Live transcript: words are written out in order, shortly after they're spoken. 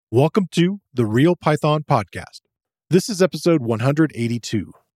Welcome to the Real Python Podcast. This is episode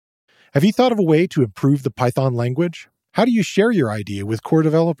 182. Have you thought of a way to improve the Python language? How do you share your idea with core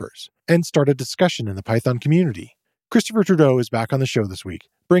developers and start a discussion in the Python community? Christopher Trudeau is back on the show this week,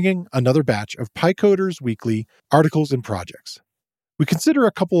 bringing another batch of PyCoders Weekly articles and projects. We consider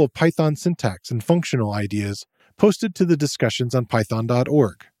a couple of Python syntax and functional ideas posted to the discussions on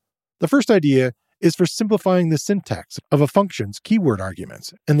python.org. The first idea is for simplifying the syntax of a function's keyword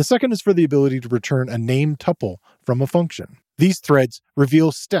arguments, and the second is for the ability to return a named tuple from a function. These threads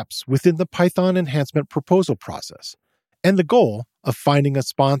reveal steps within the Python enhancement proposal process, and the goal of finding a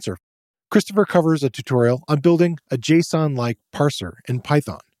sponsor. Christopher covers a tutorial on building a JSON-like parser in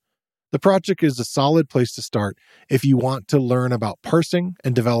Python. The project is a solid place to start if you want to learn about parsing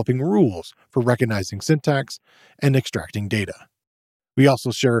and developing rules for recognizing syntax and extracting data. We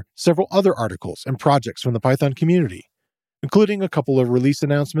also share several other articles and projects from the Python community, including a couple of release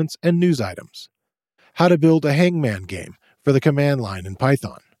announcements and news items. How to build a hangman game for the command line in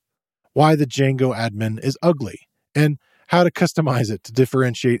Python. Why the Django admin is ugly, and how to customize it to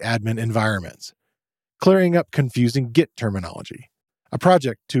differentiate admin environments. Clearing up confusing Git terminology. A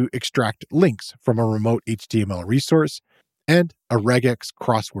project to extract links from a remote HTML resource, and a regex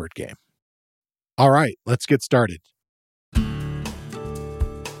crossword game. All right, let's get started.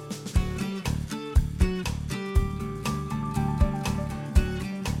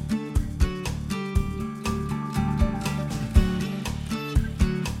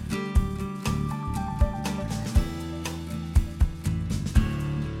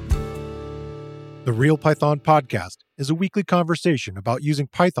 The Real Python Podcast is a weekly conversation about using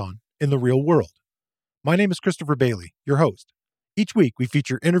Python in the real world. My name is Christopher Bailey, your host. Each week, we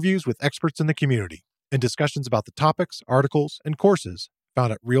feature interviews with experts in the community and discussions about the topics, articles, and courses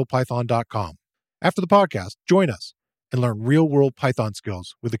found at realpython.com. After the podcast, join us and learn real-world Python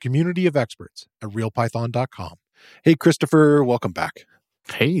skills with a community of experts at realpython.com. Hey, Christopher, welcome back.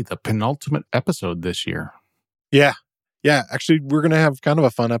 Hey, the penultimate episode this year. Yeah, actually, we're going to have kind of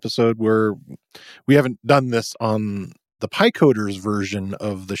a fun episode where we haven't done this on the PyCoders version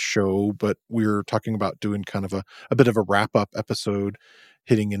of the show, but we're talking about doing kind of a bit of a wrap-up episode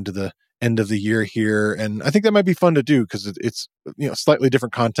hitting into the end of the year here. And I think that might be fun to do because it's slightly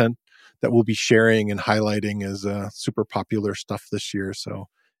different content that we'll be sharing and highlighting as super popular stuff this year. So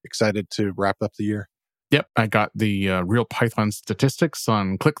excited to wrap up the year. Yep, I got the real Python statistics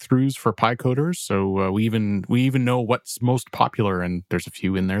on click-throughs for PyCoders, so we even know what's most popular, and there's a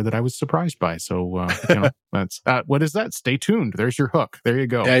few in there that I was surprised by. So that's what is that? Stay tuned. There's your hook. There you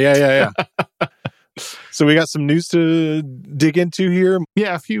go. Yeah. So we got some news to dig into here.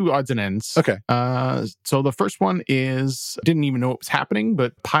 Yeah, a few odds and ends. Okay. So the first one is, didn't even know it was happening,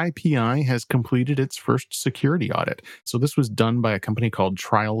 but PyPI has completed its first security audit. So this was done by a company called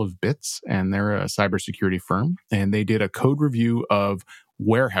Trial of Bits, and they're a cybersecurity firm. And they did a code review of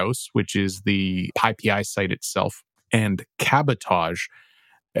Warehouse, which is the PyPI site itself, and Cabotage.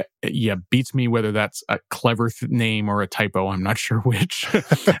 Yeah, beats me whether that's a clever name or a typo. I'm not sure which.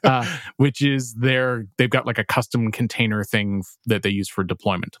 Which is they've got like a custom container thing that they use for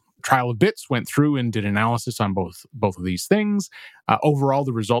deployment. Trial of Bits went through and did analysis on both of these things. Overall,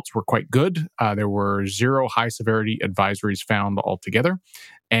 the results were quite good. There were 0 high severity advisories found altogether,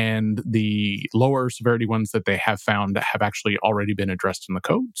 and the lower severity ones that they have found have actually already been addressed in the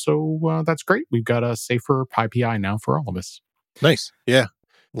code. So that's great. We've got a safer PyPI now for all of us. Nice. Yeah.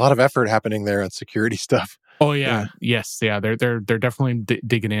 A lot of effort happening there on security stuff. Oh yeah. Yes, yeah. They're definitely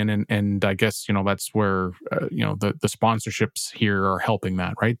digging in, and I guess that's where the sponsorships here are helping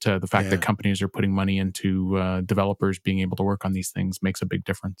that, right? The fact that companies are putting money into developers being able to work on these things makes a big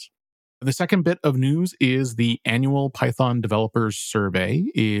difference. The second bit of news is the annual Python Developers Survey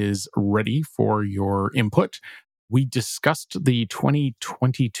is ready for your input. We discussed the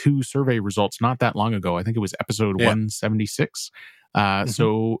 2022 survey results not that long ago. I think it was episode 176.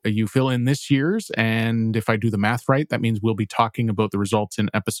 So you fill in this year's, and if I do the math right, that means we'll be talking about the results in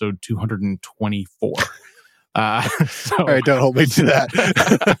episode 224. All right, don't hold me to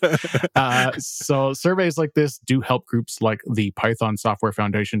that. So surveys like this do help groups like the Python Software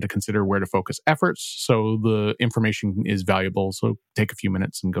Foundation to consider where to focus efforts. So the information is valuable. So take a few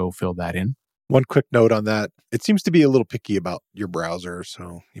minutes and go fill that in. One quick note on that. It seems to be a little picky about your browser,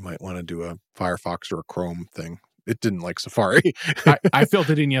 so you might want to do a Firefox or a Chrome thing. It didn't like Safari. I filled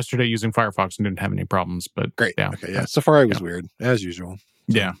it in yesterday using Firefox and didn't have any problems. But great. Yeah. Okay. Yeah. Safari was weird, as usual.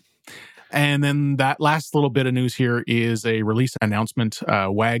 So. Yeah. And then that last little bit of news here is a release announcement.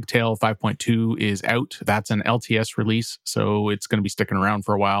 Wagtail 5.2 is out. That's an LTS release, so it's going to be sticking around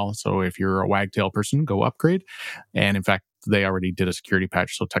for a while. So if you're a Wagtail person, go upgrade. And in fact, they already did a security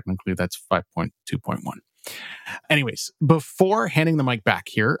patch. So technically that's 5.2.1. Anyways, before handing the mic back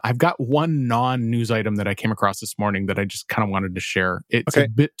here, I've got one non-news item that I came across this morning that I just kind of wanted to share. It's a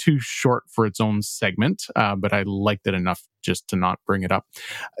bit too short for its own segment, but I liked it enough just to not bring it up.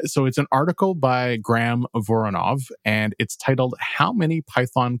 So it's an article by Graham Voronov, and it's titled, "How Many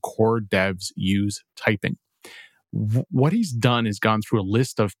Python Core Devs Use Typing?" What he's done is gone through a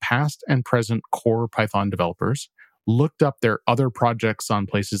list of past and present core Python developers, looked up their other projects on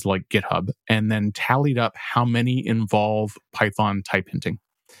places like GitHub, and then tallied up how many involve Python type hinting.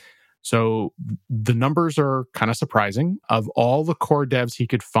 So the numbers are kind of surprising. Of all the core devs he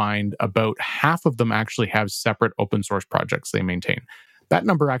could find, about half of them actually have separate open source projects they maintain. That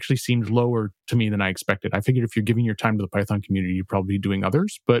number actually seemed lower to me than I expected. I figured if you're giving your time to the Python community, you'd probably be doing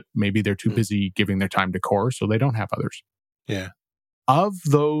others, but maybe they're too busy giving their time to core, so they don't have others. Yeah. Of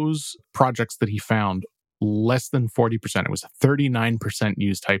those projects that he found, less than 40%, it was 39%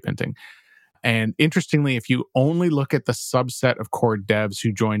 use type hinting. And interestingly, if you only look at the subset of core devs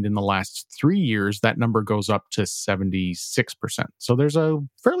who joined in the last 3 years, that number goes up to 76%. So there's a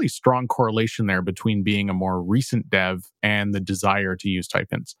fairly strong correlation there between being a more recent dev and the desire to use type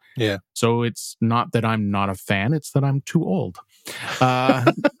hints. Yeah. So it's not that I'm not a fan, it's that I'm too old.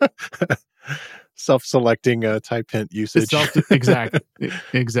 Self-selecting type hint usage.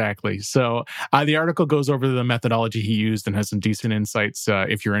 Exactly. So the article goes over the methodology he used and has some decent insights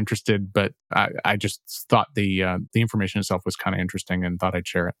if you're interested. But I just thought the information itself was kind of interesting and thought I'd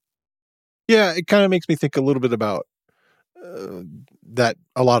share it. Yeah, it kind of makes me think a little bit about that.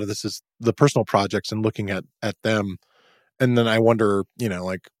 A lot of this is the personal projects and looking at them, and then I wonder,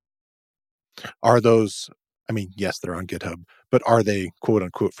 are those? I mean, yes, they're on GitHub, but are they quote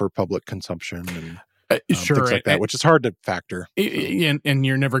unquote for public consumption and sure, things like that, which is hard to factor. And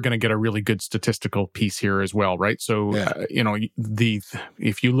you're never going to get a really good statistical piece here as well, right? So,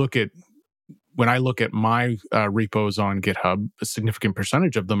 if you look at, when I look at my repos on GitHub, a significant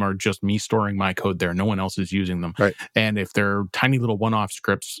percentage of them are just me storing my code there. No one else is using them. Right. And if they're tiny little one-off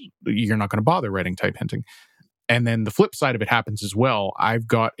scripts, you're not going to bother writing type hinting. And then the flip side of it happens as well. I've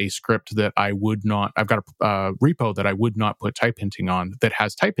got a script that I've got a repo that I would not put type hinting on that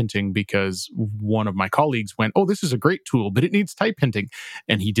has type hinting because one of my colleagues went, "Oh, this is a great tool, but it needs type hinting."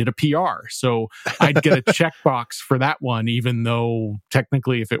 And he did a PR. So I'd get a checkbox for that one, even though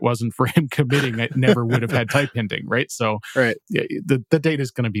technically if it wasn't for him committing, it never would have had type hinting, right? So the data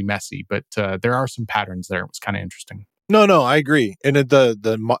is going to be messy, but there are some patterns there. It was kind of interesting. No, I agree. And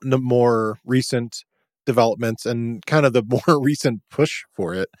the more recent developments and kind of the more recent push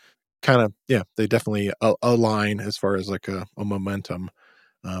for it, they definitely align as far as like a momentum,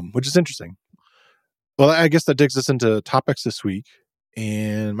 which is interesting. Well, I guess that digs us into topics this week.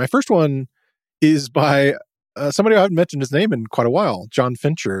 And my first one is by somebody I haven't mentioned his name in quite a while, John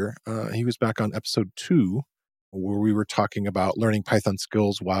Fincher. He was back on episode 2, where we were talking about learning Python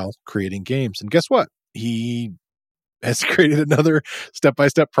skills while creating games. And guess what? He has created another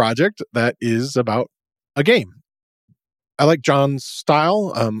step-by-step project that is about a game. I like John's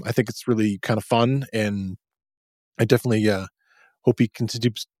style. I think it's really kind of fun, and I definitely hope he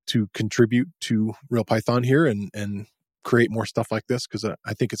continues to contribute to Real Python here and create more stuff like this, because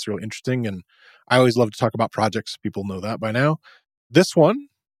I think it's really interesting, and I always love to talk about projects. People know that by now. This one,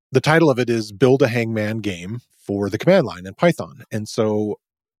 the title of it is Build a Hangman Game for the Command Line in Python, and so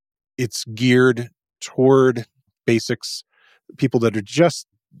it's geared toward basics, people that are just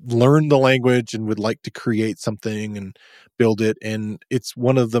learn the language and would like to create something and build it. And it's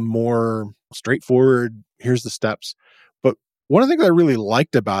one of the more straightforward, here's the steps. But one of the things I really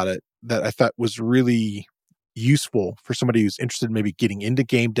liked about it that I thought was really useful for somebody who's interested in maybe getting into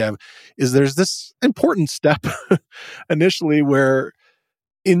game dev is there's this important step initially where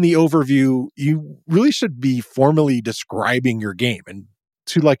in the overview, you really should be formally describing your game, and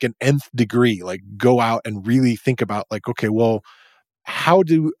to like an nth degree, like go out and really think about like, okay, well, how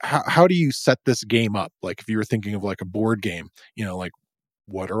do you set this game up? Like if you were thinking of like a board game, like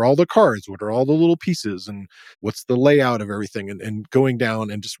what are all the cards? What are all the little pieces? And what's the layout of everything? And going down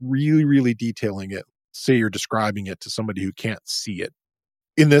and just really, really detailing it. Say you're describing it to somebody who can't see it.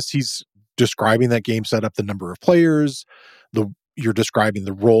 In this, he's describing that game setup, the number of players, you're describing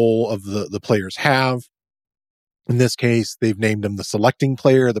the role of the players have. In this case, they've named him the selecting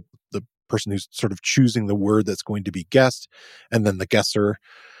player, the person who's sort of choosing the word that's going to be guessed, and then the guesser.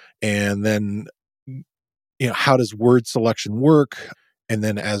 And then, how does word selection work? And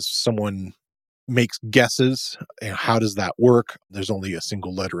then as someone makes guesses, how does that work? There's only a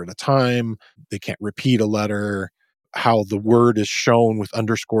single letter at a time. They can't repeat a letter. How the word is shown with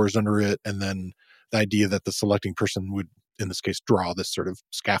underscores under it. And then the idea that the selecting person would in this case, draw this sort of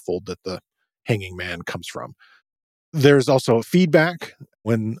scaffold that the hanging man comes from. There's also feedback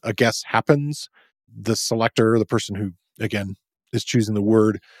when a guess happens. The selector, the person who, again, is choosing the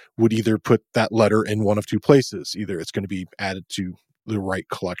word, would either put that letter in one of two places. Either it's going to be added to the right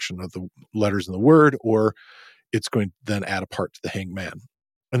collection of the letters in the word, or it's going to then add a part to the hangman.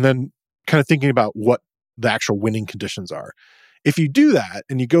 And then kind of thinking about what the actual winning conditions are. If you do that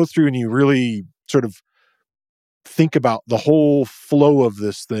and you go through and you really sort of think about the whole flow of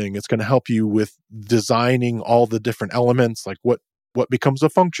this thing, it's going to help you with designing all the different elements, like what becomes a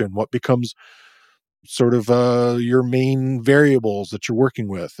function, what becomes sort of your main variables that you're working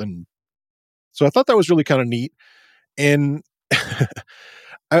with. And so I thought that was really kind of neat. And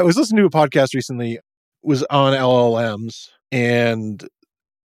I was listening to a podcast recently, was on LLMs, and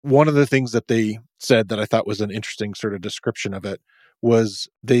one of the things that they said that I thought was an interesting sort of description of it was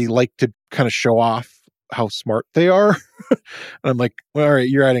they like to kind of show off how smart they are. And I'm like, well, all right,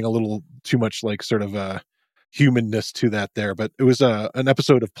 you're adding a little too much like sort of a humanness to that there. But it was an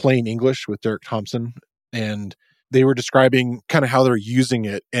episode of Plain English with Derek Thompson, and they were describing kind of how they're using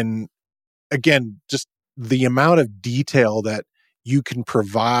it. And again, just the amount of detail that you can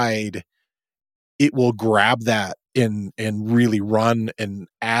provide, it will grab that and really run and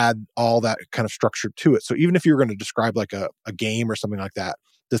add all that kind of structure to it. So even if you're going to describe like a game or something like that,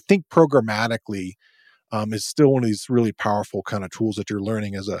 to think programmatically is still one of these really powerful kind of tools that you're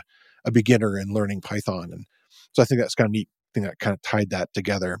learning as a beginner in learning Python. And so I think that's kind of neat thing that kind of tied that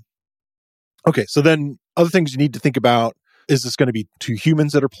together. Okay, so then other things you need to think about: is this going to be two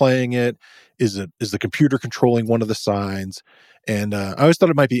humans that are playing it? Is the computer controlling one of the signs? And I always thought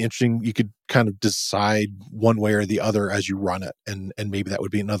it might be interesting. You could kind of decide one way or the other as you run it, and maybe that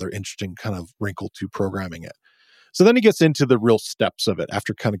would be another interesting kind of wrinkle to programming it. So then he gets into the real steps of it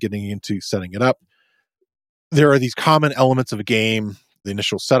after kind of getting into setting it up. There are these common elements of a game, the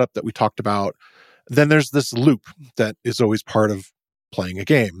initial setup that we talked about. Then there's this loop that is always part of playing a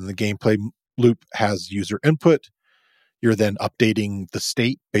game. And the gameplay loop has user input. You're then updating the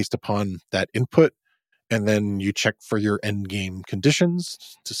state based upon that input. And then you check for your end game conditions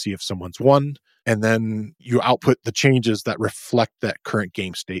to see if someone's won. And then you output the changes that reflect that current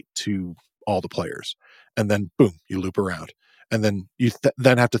game state to all the players. And then boom, you loop around. And then you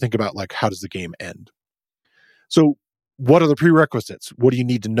then have to think about like, how does the game end? So what are the prerequisites? What do you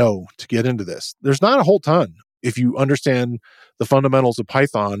need to know to get into this? There's not a whole ton. If you understand the fundamentals of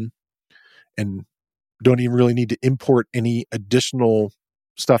Python and don't even really need to import any additional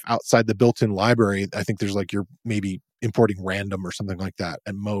stuff outside the built-in library, I think there's like you're maybe importing random or something like that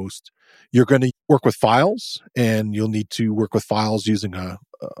at most. You're going to work with files, and you'll need to work with files using a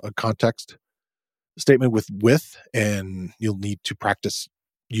context statement with, and you'll need to practice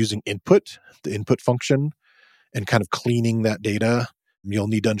using input, the input function, and kind of cleaning that data. You'll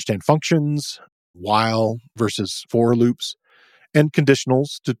need to understand functions, while versus for loops, and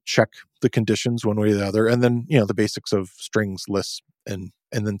conditionals to check the conditions one way or the other. And then, the basics of strings, lists, and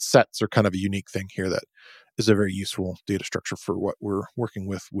then sets are kind of a unique thing here that is a very useful data structure for what we're working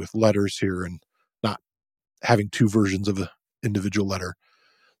with letters here and not having two versions of an individual letter.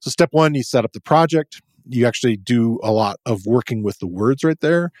 So step one, you set up the project. You actually do a lot of working with the words right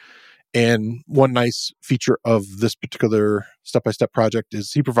there. And one nice feature of this particular step-by-step project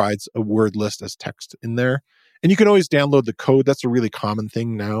is he provides a word list as text in there. And you can always download the code. That's a really common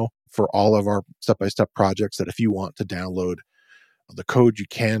thing now for all of our step-by-step projects, that if you want to download the code, you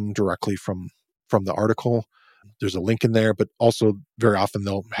can directly from the article. There's a link in there, but also very often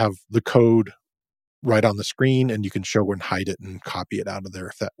they'll have the code right on the screen, and you can show and hide it and copy it out of there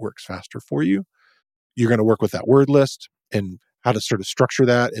if that works faster for you. You're going to work with that word list and how to sort of structure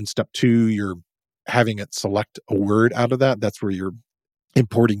that. In step two, you're having it select a word out of that. That's where you're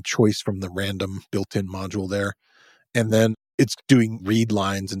importing choice from the random built-in module there. And then it's doing read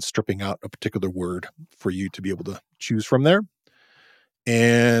lines and stripping out a particular word for you to be able to choose from there.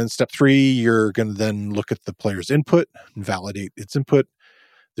 And step three, you're going to then look at the player's input and validate its input.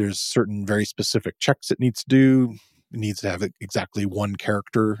 There's certain very specific checks it needs to do. It needs to have exactly one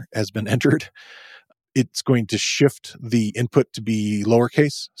character has been entered. It's going to shift the input to be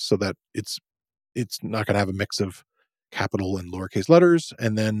lowercase so that it's not going to have a mix of capital and lowercase letters.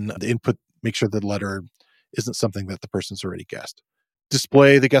 And then the input, make sure the letter isn't something that the person's already guessed.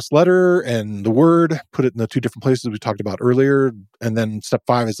 Display the guessed letter and the word, put it in the two different places we talked about earlier. And then step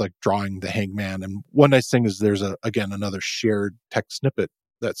five is like drawing the hangman. And one nice thing is there's another shared text snippet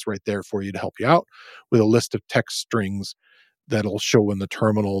that's right there for you to help you out with a list of text strings that'll show in the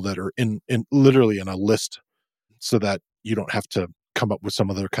terminal that are in literally in a list, so that you don't have to come up with some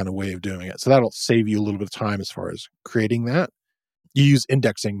other kind of way of doing it. So that'll save you a little bit of time as far as creating that. You use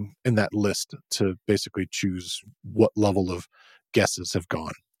indexing in that list to basically choose what level of guesses have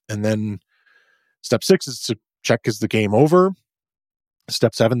gone. And then step 6 is to check, is the game over?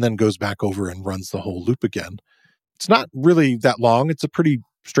 Step 7 then goes back over and runs the whole loop again. It's not really that long. It's a pretty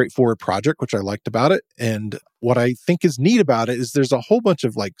straightforward project, which I liked about it. And what I think is neat about it is there's a whole bunch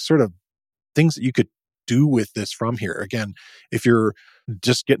of like sort of things that you could do with this from here. Again, if you're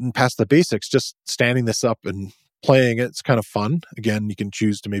just getting past the basics, just standing this up and playing it, it's kind of fun. Again, you can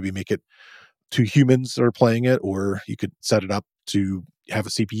choose to maybe make it 2 humans that are playing it, or you could set it up to have a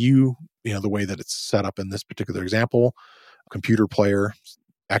CPU, the way that it's set up in this particular example, computer player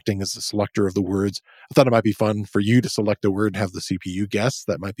acting as the selector of the words. I thought it might be fun for you to select a word and have the CPU guess.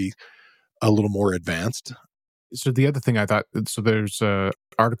 That might be a little more advanced. So the other thing I thought, so there's an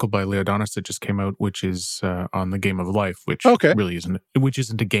article by Leodonis that just came out, which is on the game of life, which really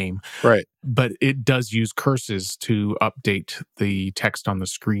isn't a game. Right. But it does use curses to update the text on the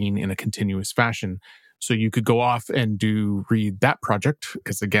screen in a continuous fashion. So you could go off and read that project,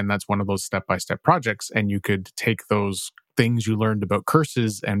 because again, that's one of those step-by-step projects, and you could take those things you learned about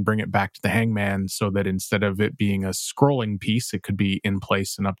curses and bring it back to the hangman, so that instead of it being a scrolling piece, it could be in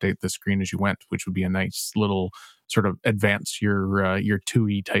place and update the screen as you went, which would be a nice little sort of advance your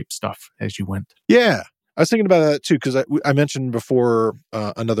 2E type stuff as you went. Yeah, I was thinking about that too, because I mentioned before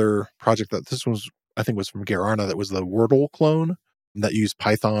another project that this was, I think, was from Garana, that was the Wordle clone that used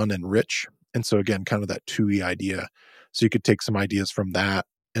Python and Rich. And so again, kind of that 2E idea. So you could take some ideas from that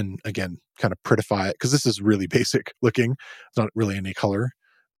and again, kind of prettify it, because this is really basic looking. It's not really any color.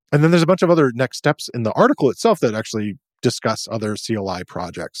 And then there's a bunch of other next steps in the article itself that actually discuss other CLI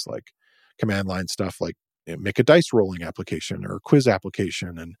projects, like command line stuff, like make a dice rolling application or a quiz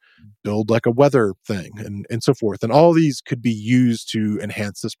application and build like a weather thing and so forth. And all these could be used to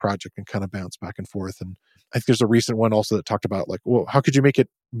enhance this project and kind of bounce back and forth. And I think there's a recent one also that talked about like, well, how could you make it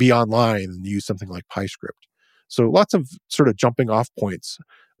be online and use something like PyScript? So lots of sort of jumping off points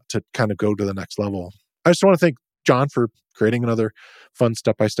to kind of go to the next level. I just want to thank John for creating another fun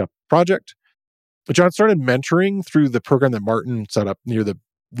step-by-step project. But John started mentoring through the program that Martin set up near the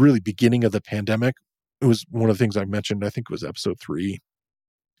really beginning of the pandemic. It was one of the things I mentioned, I think it was episode 3.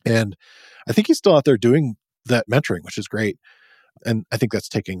 And I think he's still out there doing that mentoring, which is great. And I think that's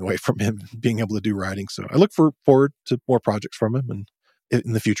taking away from him being able to do writing. So I look forward to more projects from him and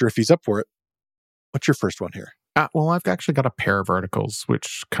in the future if he's up for it. What's your first one here? Well, I've actually got a pair of articles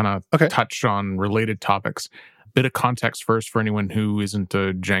which kind of touch on related topics. Bit of context first for anyone who isn't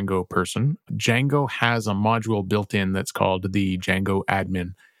a Django person. Django has a module built in that's called the Django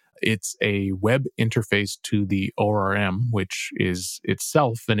admin. It's a web interface to the ORM, which is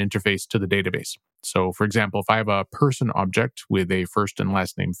itself an interface to the database. So, for example, if I have a person object with a first and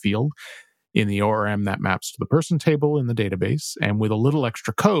last name field, in the ORM that maps to the person table in the database, and with a little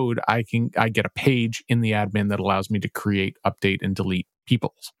extra code, I get a page in the admin that allows me to create, update, and delete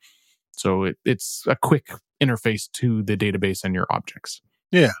peoples. So it's a quick interface to the database and your objects.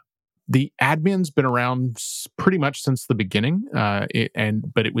 Yeah. The admin's been around pretty much since the beginning, but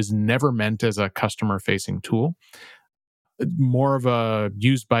it was never meant as a customer-facing tool. More of a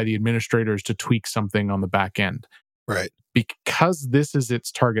used by the administrators to tweak something on the back end. Right. Because this is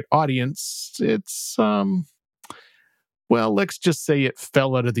its target audience, it's, let's just say it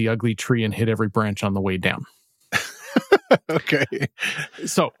fell out of the ugly tree and hit every branch on the way down. Okay.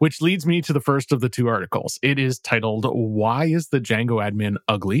 So, which leads me to the first of the 2 articles. It is titled, Why is the Django Admin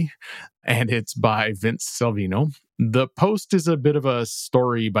Ugly? And it's by Vince Salvino. The post is a bit of a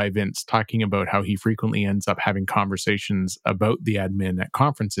story by Vince talking about how he frequently ends up having conversations about the admin at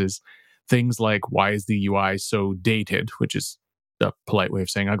conferences. Things like, why is the UI so dated, which is a polite way of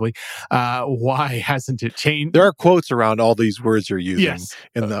saying ugly. Why hasn't it changed? There are quotes around all these words you're using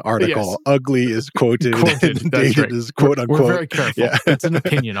in the article. Yes. Ugly is quoted and dated is quote unquote. We're very careful. Yeah. It's an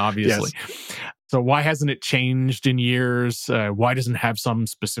opinion, obviously. Yes. So why hasn't it changed in years? Why doesn't it have some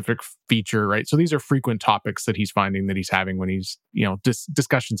specific feature, right? So these are frequent topics that he's finding that he's having when he's,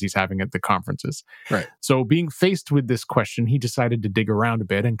 discussions he's having at the conferences. Right. So being faced with this question, he decided to dig around a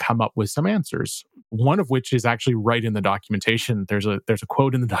bit and come up with some answers. One of which is actually right in the documentation. There's a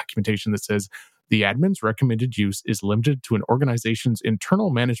quote in the documentation that says, the admin's recommended use is limited to an organization's internal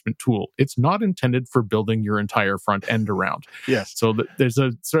management tool. It's not intended for building your entire front end around. Yes. So there's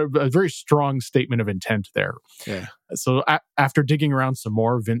a sort of a very strong statement of intent there. Yeah. So after digging around some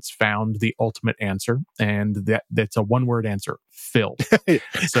more, Vince found the ultimate answer, and that's a one-word answer: filled.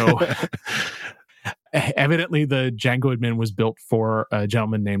 So Evidently, the Django admin was built for a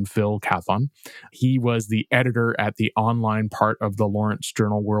gentleman named Phil Cathon. He was the editor at the online part of the Lawrence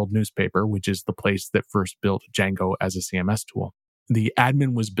Journal World newspaper, which is the place that first built Django as a CMS tool. The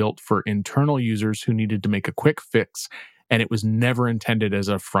admin was built for internal users who needed to make a quick fix, and it was never intended as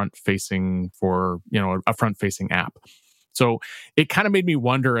a front-facing app. So it kind of made me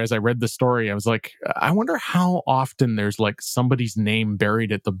wonder as I read the story. I was like, I wonder how often there's like somebody's name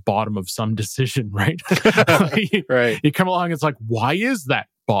buried at the bottom of some decision, right? Right. You come along, it's like, why is that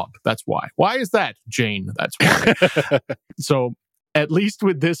Bob? That's why. Why is that Jane? That's why. So at least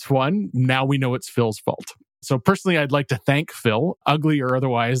with this one, now we know it's Phil's fault. So personally, I'd like to thank Phil. Ugly or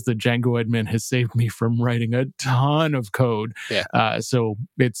otherwise, the Django admin has saved me from writing a ton of code. Yeah. So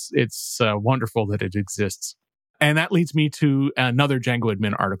it's wonderful that it exists. And that leads me to another Django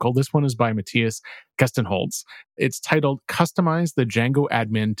admin article. This one is by Matthias Kestenholz. It's titled, Customize the Django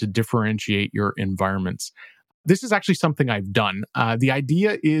admin to Differentiate Your Environments. This is actually something I've done. The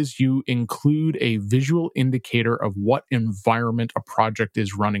idea is you include a visual indicator of what environment a project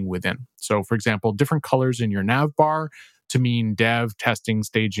is running within. So, for example, different colors in your nav bar to mean dev, testing,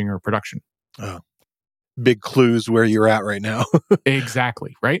 staging, or production. Oh. Big clues where you're at right now.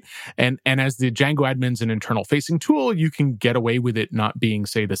 Exactly, right? And as the Django admin's an internal facing tool, you can get away with it not being,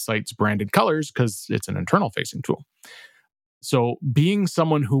 say, the site's branded colors because it's an internal facing tool. So being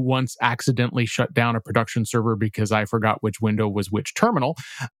someone who once accidentally shut down a production server because I forgot which window was which terminal,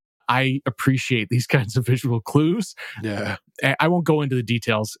 I appreciate these kinds of visual clues. Yeah. I won't go into the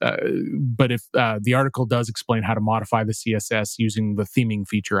details, but if the article does explain how to modify the CSS using the theming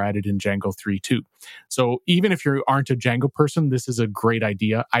feature added in Django 3.2. So even if you aren't a Django person, this is a great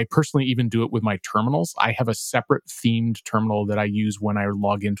idea. I personally even do it with my terminals. I have a separate themed terminal that I use when I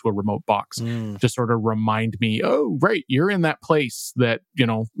log into a remote box to sort of remind me, oh, right, you're in that place that,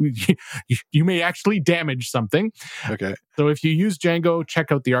 you may actually damage something. Okay. So if you use Django,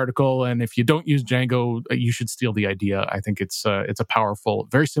 check out the article. And if you don't use Django, you should steal the idea. I think it's a powerful,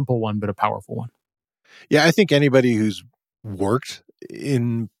 very simple one, but a powerful one. Yeah, I think anybody who's worked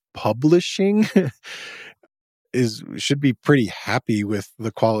in publishing should be pretty happy with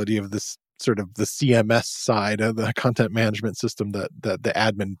the quality of this sort of the CMS side of the content management system that the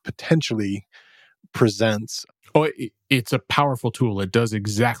admin potentially presents. Oh, it's a powerful tool. It does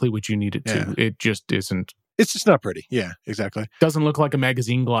exactly what you need it to. It just isn't. It's just not pretty. Yeah, exactly. Doesn't look like a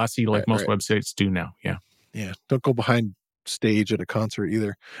magazine glossy like most websites do now. Yeah. Yeah. Don't go behind stage at a concert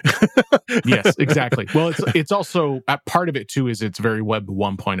either. Yes, exactly. Well, it's also part of it too is it's very web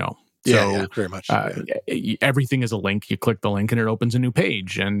 1.0. So, very much. Everything is a link. You click the link and it opens a new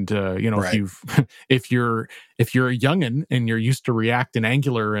page. And if you're a youngin and you're used to React and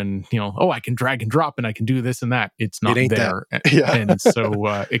Angular, and I can drag and drop and I can do this and that, it's not there. And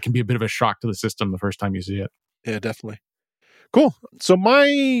so it can be a bit of a shock to the system the first time you see it. Yeah, definitely. Cool. So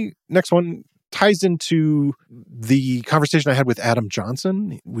my next one ties into the conversation I had with Adam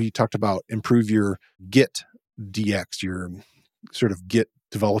Johnson. We talked about improve your Git DX, your sort of Git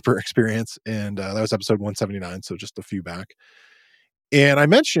developer experience. And that was episode 179, so just a few back. And I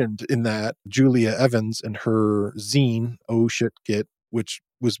mentioned in that Julia Evans and her zine, Oh Shit Git, which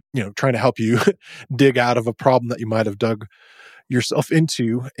was, trying to help you dig out of a problem that you might have dug yourself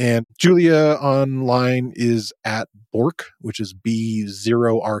into. And Julia online is at Bork, which is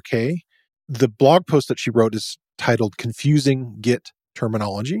B0RK. The blog post that she wrote is titled Confusing Git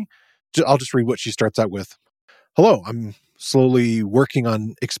Terminology. I'll just read what she starts out with. Hello, I'm slowly working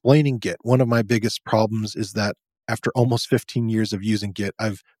on explaining Git. One of my biggest problems is that after almost 15 years of using Git,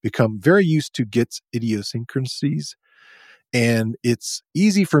 I've become very used to Git's idiosyncrasies, and it's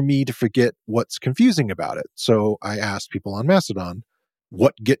easy for me to forget what's confusing about it. So I asked people on Mastodon,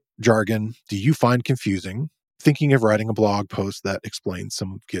 what Git jargon do you find confusing? Thinking of writing a blog post that explains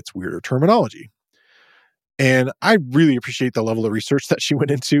some of Git's weirder terminology. And I really appreciate the level of research that she went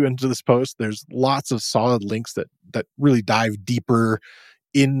into this post. There's lots of solid links that really dive deeper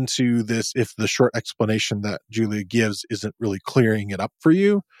into this if the short explanation that Julia gives isn't really clearing it up for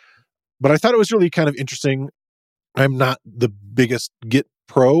you. But I thought it was really kind of interesting. I'm not the biggest Git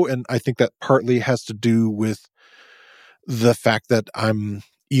pro, and I think that partly has to do with the fact that I'm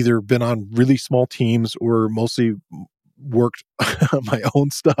either been on really small teams or mostly worked on my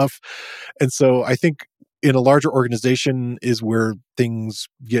own stuff. And so I think in a larger organization is where things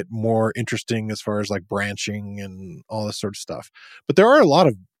get more interesting as far as like branching and all this sort of stuff. But there are a lot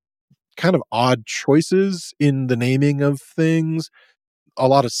of kind of odd choices in the naming of things, a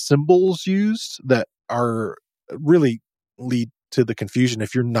lot of symbols used that are really lead to the confusion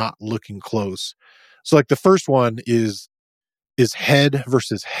if you're not looking close. So like the first one is is head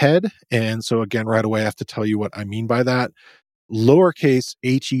versus head. And so again, right away, I have to tell you what I mean by that. Lowercase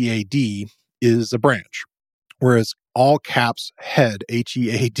HEAD is a branch, whereas all caps head,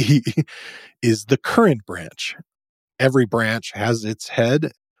 HEAD, is the current branch. Every branch has its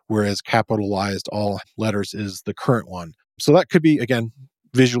head, whereas capitalized all letters is the current one. So that could be, again,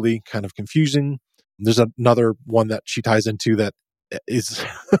 visually kind of confusing. There's another one that she ties into that is,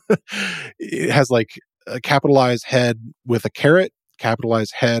 it has like a capitalized head with a caret,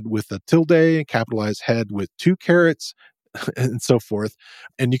 capitalized head with a tilde, capitalized head with two carets, and so forth.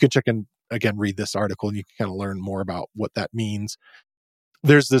 And you can check and again, read this article and you can kind of learn more about what that means.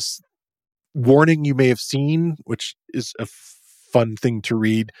 There's this warning you may have seen, which is a fun thing to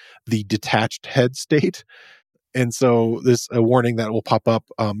read, the detached head state. And so this a warning that will pop up.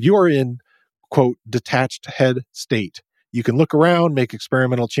 You are in, quote, detached head state. You can look around, make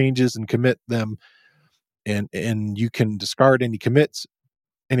experimental changes and commit them, and you can discard any commits.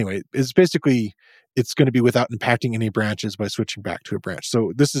 Anyway, it's basically, it's going to be without impacting any branches by switching back to a branch.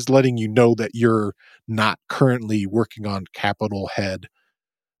 So this is letting you know that you're not currently working on capital head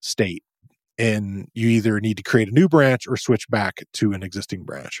state. And you either need to create a new branch or switch back to an existing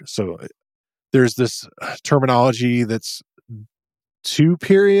branch. So there's this terminology that's 2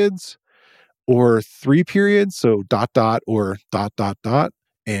 periods or 3 periods. So ... or ...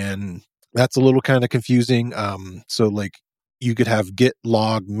 And that's a little kind of confusing. So like you could have git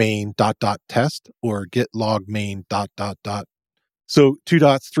log main ... test or git log main ... So 2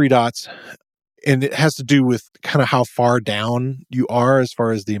 dots, 3 dots. And it has to do with kind of how far down you are as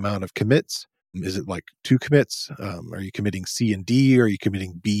far as the amount of commits. Is it like 2 commits? Are you committing C and D? Or are you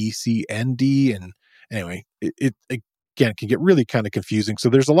committing B, C, and D? And anyway, it again can get really kind of confusing. So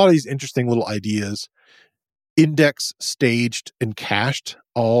there's a lot of these interesting little ideas. Index, staged, and cached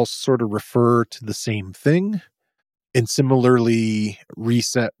all sort of refer to the same thing. And similarly,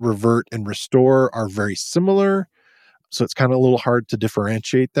 reset, revert, and restore are very similar. So it's kind of a little hard to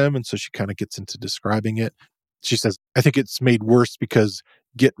differentiate them. And so she kind of gets into describing it. She says, I think it's made worse because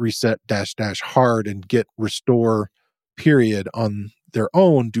git reset -- hard and git restore period on their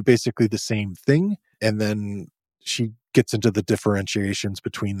own do basically the same thing. And then she gets into the differentiations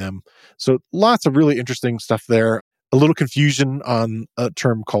between them. So lots of really interesting stuff there. A little confusion on a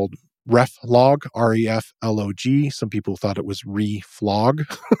term called reflog, REFLOG. Some people thought it was reflog,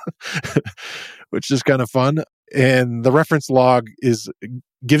 which is kind of fun. And the reference log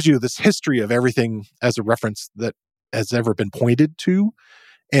gives you this history of everything as a reference that has ever been pointed to.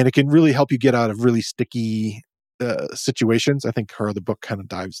 And it can really help you get out of really sticky situations. I think her other book kind of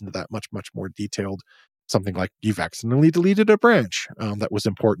dives into that much, much more detailed. Something like you've accidentally deleted a branch that was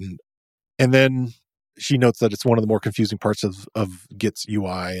important. And then she notes that it's one of the more confusing parts of Git's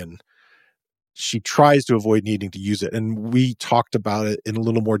UI, and she tries to avoid needing to use it. And we talked about it in a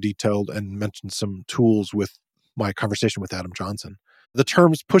little more detail and mentioned some tools with my conversation with Adam Johnson. The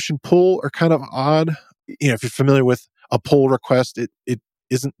terms push and pull are kind of odd. You know, if you're familiar with a pull request, it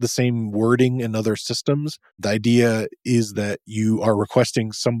isn't the same wording in other systems. The idea is that you are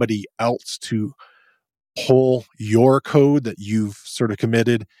requesting somebody else to pull your code that you've sort of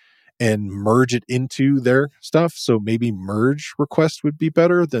committed and merge it into their stuff. So maybe merge request would be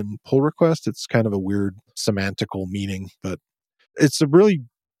better than pull request. It's kind of a weird semantical meaning, but it's a really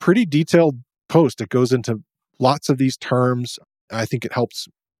pretty detailed post. It goes into lots of these terms. I think it helps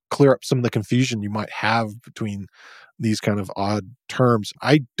clear up some of the confusion you might have between these kind of odd terms.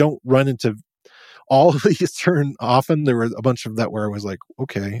 I don't run into all of these terms often. There were a bunch of that where I was like,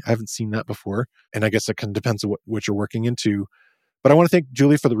 okay, I haven't seen that before. And I guess it can depends on what you're working into. But I want to thank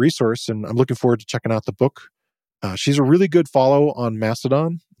Julie for the resource, and I'm looking forward to checking out the book. She's a really good follow on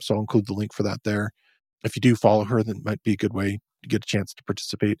Mastodon, so I'll include the link for that there. If you do follow her, then it might be a good way to get a chance to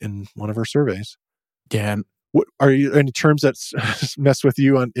participate in one of her surveys. Yeah. What are you any terms that mess with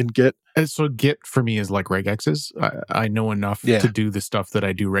you in Git? And so Git for me is like regexes. I know enough to do the stuff that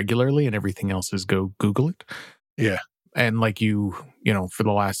I do regularly, and everything else is go Google it. Yeah. And like you know, for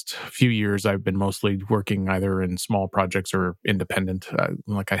the last few years, I've been mostly working either in small projects or independent.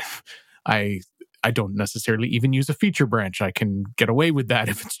 I don't necessarily even use a feature branch. I can get away with that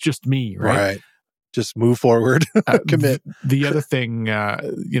if it's just me, right? Just move forward, commit. The other thing,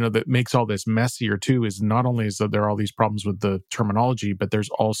 that makes all this messier too is not only is that there are all these problems with the terminology, but there's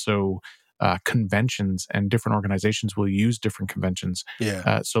also conventions, and different organizations will use different conventions.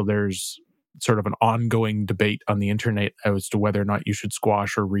 Yeah. So there's sort of an ongoing debate on the internet as to whether or not you should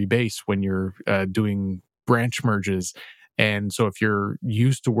squash or rebase when you're doing branch merges. And so if you're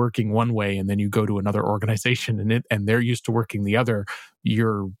used to working one way and then you go to another organization and they're used to working the other,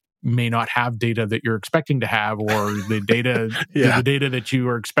 you're may not have data that you're expecting to have, or the data Yeah. the data that you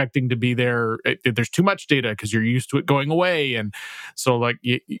are expecting to be there, there's too much data because you're used to it going away. And so like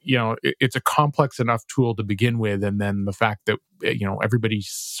it's a complex enough tool to begin with, and then the fact that everybody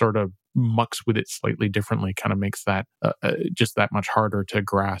sort of mucks with it slightly differently kind of makes that just that much harder to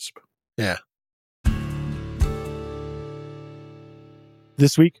grasp. Yeah.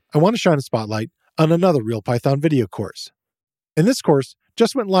 This week, I want to shine a spotlight on another Real Python video course. And this course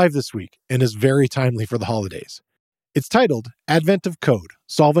just went live this week and is very timely for the holidays. It's titled Advent of Code,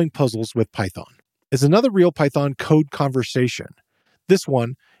 Solving Puzzles with Python. It's another Real Python code conversation. This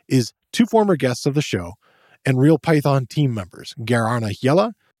one is two former guests of the show and Real Python team members, Garana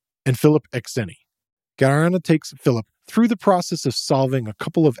Yella and Philip Exeni. Garana takes Philip through the process of solving a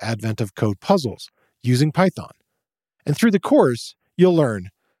couple of Advent of Code puzzles using Python. And through the course, you'll learn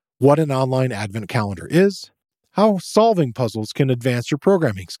what an online Advent calendar is, how solving puzzles can advance your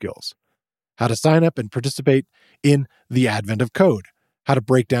programming skills, how to sign up and participate in the Advent of Code, how to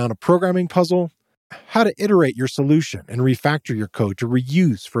break down a programming puzzle, how to iterate your solution and refactor your code to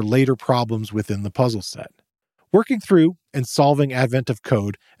reuse for later problems within the puzzle set. Working through and solving Advent of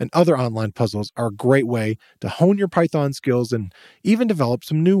Code and other online puzzles are a great way to hone your Python skills and even develop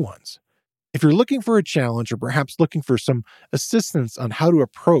some new ones. If you're looking for a challenge or perhaps looking for some assistance on how to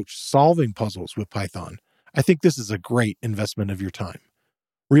approach solving puzzles with Python, I think this is a great investment of your time.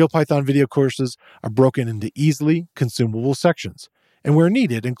 Real Python video courses are broken into easily consumable sections, and where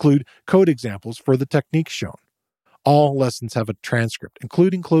needed include code examples for the techniques shown. All lessons have a transcript,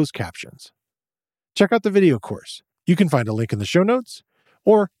 including closed captions. Check out the video course. You can find a link in the show notes,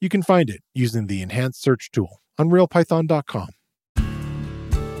 or you can find it using the enhanced search tool on realpython.com.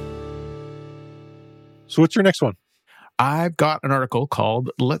 So what's your next one? I've got an article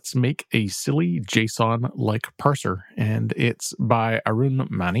called Let's Make a Silly JSON-like Parser, and it's by Arun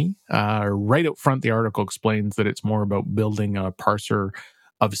Mani. Right out front, the article explains that it's more about building a parser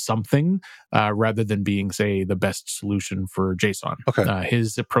of something rather than being, say, the best solution for JSON. Okay.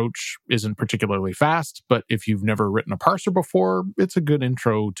 His approach isn't particularly fast, but if you've never written a parser before, it's a good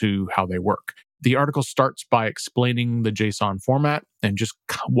intro to how they work. The article starts by explaining the JSON format and just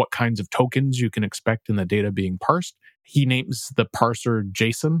what kinds of tokens you can expect in the data being parsed. He names the parser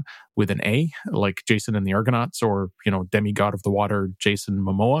JSON with an A, like Jason and the Argonauts, or, demigod of the water, Jason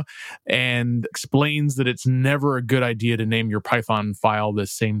Momoa, and explains that it's never a good idea to name your Python file the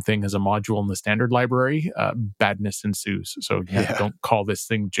same thing as a module in the standard library. Badness ensues. So don't call this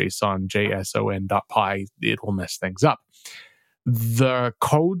thing JSON, JSON.py. It will mess things up. The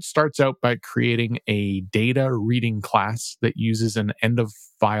code starts out by creating a data reading class that uses an end of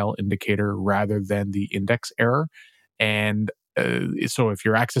file indicator rather than the index error. And so if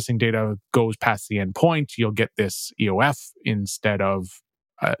your accessing data goes past the endpoint, you'll get this EOF instead of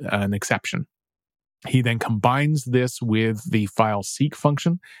an exception. He then combines this with the file seek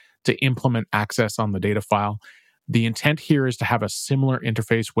function to implement access on the data file. The intent here is to have a similar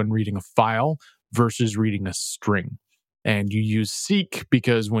interface when reading a file versus reading a string. And you use seek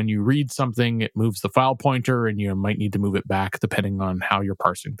because when you read something, it moves the file pointer and you might need to move it back depending on how you're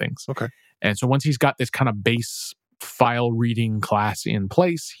parsing things. Okay. And so once he's got this kind of base file reading class in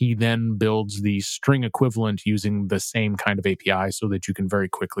place, he then builds the string equivalent using the same kind of API so that you can very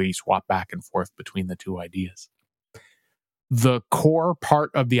quickly swap back and forth between the two ideas. The core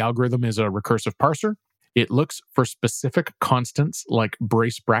part of the algorithm is a recursive parser. It looks for specific constants like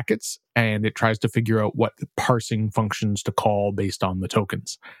brace brackets, and it tries to figure out what parsing functions to call based on the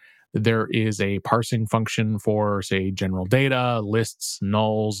tokens. There is a parsing function for, say, general data, lists,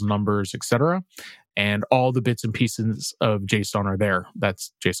 nulls, numbers, etc. And all the bits and pieces of JSON are there.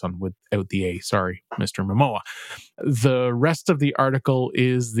 That's JSON without the A. Sorry, Mr. Momoa. The rest of the article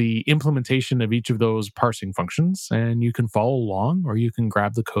is the implementation of each of those parsing functions, and you can follow along or you can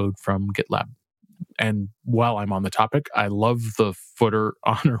grab the code from GitLab. And while I'm on the topic, I love the footer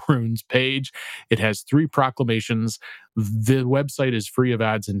on Arun's page. It has 3 proclamations. The website is free of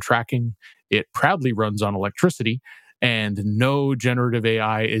ads and tracking. It proudly runs on electricity, and no generative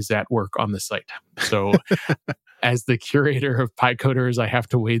AI is at work on the site. So as the curator of PyCoders, I have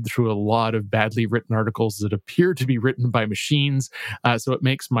to wade through a lot of badly written articles that appear to be written by machines. So it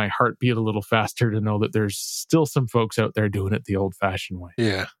makes my heart beat a little faster to know that there's still some folks out there doing it the old-fashioned way.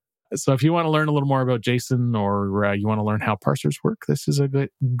 Yeah. So if you want to learn a little more about JSON or you want to learn how parsers work, this is a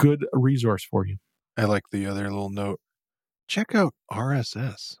good resource for you. I like the other little note. Check out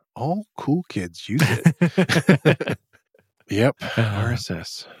RSS. All cool kids use it. Yep,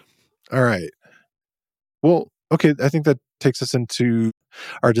 RSS. All right. Well, okay, I think that takes us into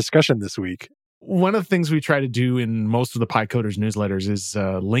our discussion this week. One of the things we try to do in most of the PyCoders newsletters is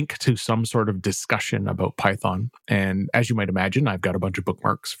link to some sort of discussion about Python. And as you might imagine, I've got a bunch of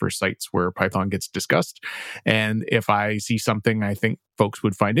bookmarks for sites where Python gets discussed. And if I see something I think folks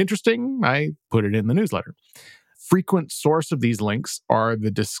would find interesting, I put it in the newsletter. Frequent source of these links are the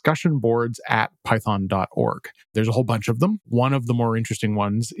discussion boards at python.org. There's a whole bunch of them. One of the more interesting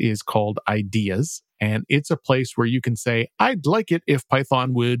ones is called Ideas, and it's a place where you can say, I'd like it if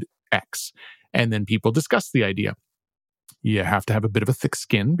Python would X. And then people discuss the idea. You have to have a bit of a thick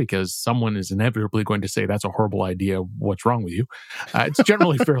skin because someone is inevitably going to say, that's a horrible idea. What's wrong with you? It's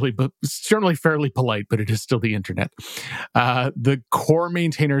generally fairly polite, but it is still the internet. The core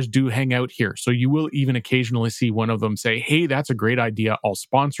maintainers do hang out here. So you will even occasionally see one of them say, hey, that's a great idea. I'll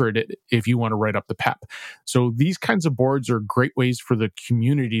sponsor it if you want to write up the PEP. So these kinds of boards are great ways for the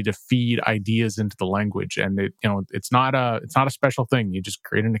community to feed ideas into the language. And it's not a special thing. You just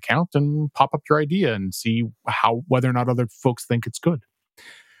create an account and pop up your idea and see whether or not other folks think it's good.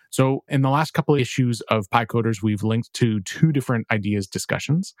 So in the last couple of issues of PyCoders, we've linked to 2 different ideas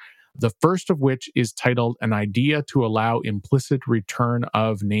discussions. The first of which is titled An Idea to Allow Implicit Return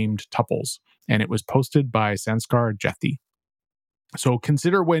of Named Tuples. And it was posted by Sanskar Jethi. So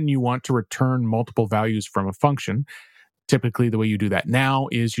consider when you want to return multiple values from a function. Typically, the way you do that now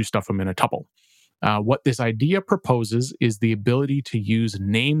is you stuff them in a tuple. What this idea proposes is the ability to use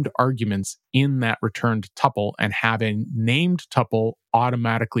named arguments in that returned tuple and have a named tuple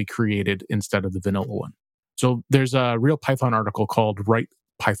automatically created instead of the vanilla one. So there's a real Python article called Write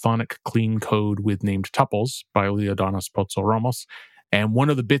Pythonic Clean Code with Named Tuples by Leodanis Pozo-Ramos. And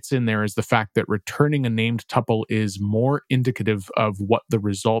one of the bits in there is the fact that returning a named tuple is more indicative of what the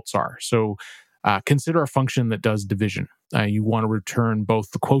results are. So consider a function that does division. You want to return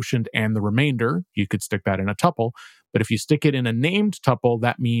both the quotient and the remainder. You could stick that in a tuple. But if you stick it in a named tuple,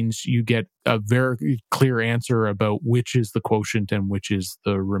 that means you get a very clear answer about which is the quotient and which is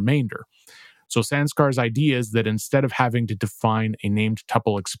the remainder. So Sanskar's idea is that instead of having to define a named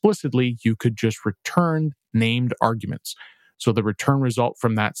tuple explicitly, you could just return named arguments. So the return result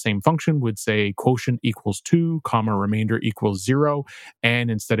from that same function would say quotient equals 2, comma, remainder equals 0. And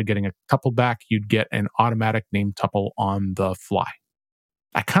instead of getting a tuple back, you'd get an automatic named tuple on the fly.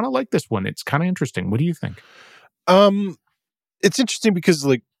 I kind of like this one. It's kind of interesting. What do you think? It's interesting because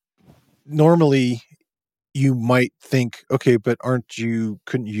normally you might think, okay, but couldn't you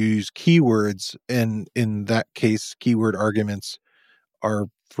use keywords? And in that case, keyword arguments are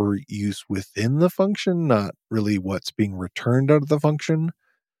for use within the function, not really what's being returned out of the function.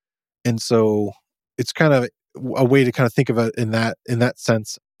 And so it's kind of a way to kind of think of it in that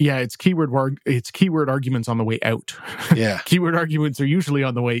sense. Yeah, it's keyword arguments on the way out. Yeah. Keyword arguments are usually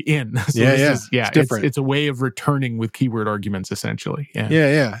on the way in. So it's different. It's a way of returning with keyword arguments, essentially.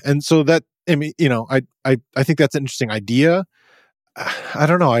 Yeah. And so that, I mean, I think that's an interesting idea. I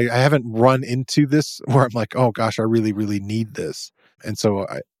don't know. I haven't run into this where I'm like, oh gosh, I really, really need this. And so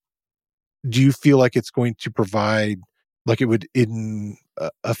do you feel like it's going to provide, like it would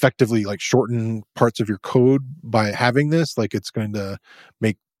effectively like shorten parts of your code by having this? Like it's going to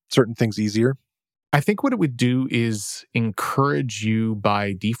make certain things easier? I think what it would do is encourage you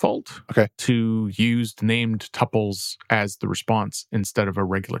by default to use named tuples as the response instead of a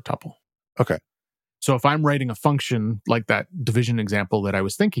regular tuple. Okay. So if I'm writing a function like that division example that I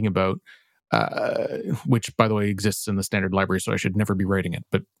was thinking about, which, by the way, exists in the standard library, so I should never be writing it,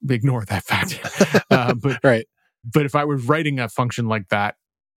 but ignore that fact. Right. But if I was writing a function like that,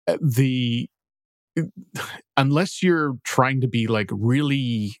 unless you're trying to be like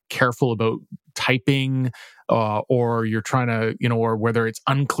really careful about typing, or you're trying to, or whether it's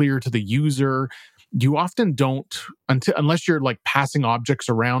unclear to the user, you often don't, unless you're like passing objects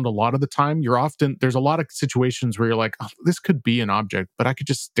around a lot of the time, there's a lot of situations where you're like, oh, this could be an object, but I could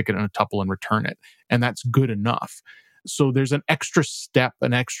just stick it in a tuple and return it. And that's good enough. So there's an extra step,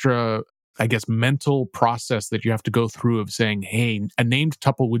 an extra, I guess, mental process that you have to go through of saying, hey, a named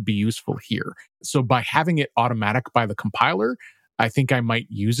tuple would be useful here. So by having it automatic by the compiler, I think I might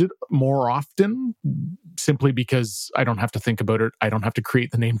use it more often simply because I don't have to think about it. I don't have to create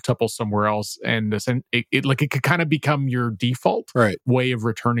the named tuple somewhere else. And it could kind of become your default way of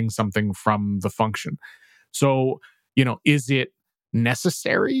returning something from the function. So, is it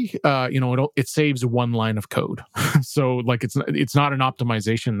necessary? It saves one line of code. So like it's not an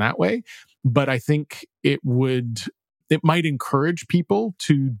optimization that way, but I think it might encourage people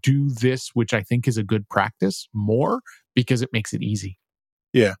to do this, which I think is a good practice, more because it makes it easy.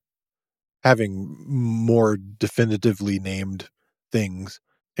 Yeah. Having more definitively named things.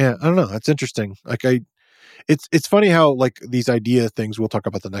 Yeah, I don't know. That's interesting. Like It's funny how like these idea things, we'll talk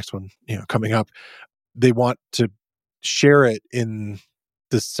about the next one, coming up. They want to share it in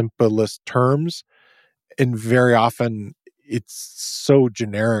the simplest terms, and very often it's so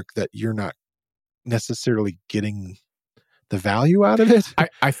generic that you're not necessarily getting the value out of it.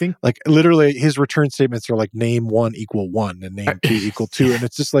 I think like literally his return statements are like name 1 equal 1 and name 2 equal 2. And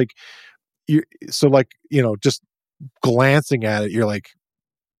it's just like, just glancing at it, you're like,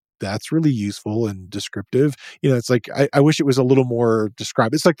 that's really useful and descriptive. It's like, I wish it was a little more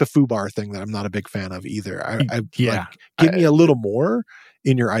described. It's like the foobar thing that I'm not a big fan of either. Give me a little more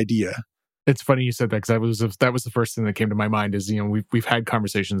in your idea. It's funny you said that, because that was the first thing that came to my mind. Is we've had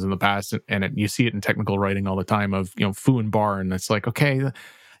conversations in the past, and you see it in technical writing all the time of foo and bar, and it's like, okay,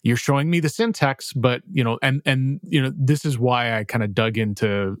 you're showing me the syntax, but this is why I kind of dug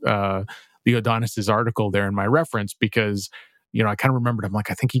into the Adonis's article there in my reference, because I kind of remembered, I'm like,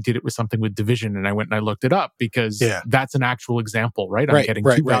 I think he did it with something with division, and I went and I looked it up, because that's an actual example, right? I'm getting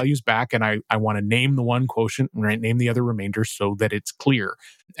two values back, and I want to name the one quotient and name the other remainder so that it's clear.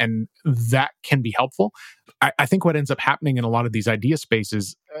 And that can be helpful. I think what ends up happening in a lot of these idea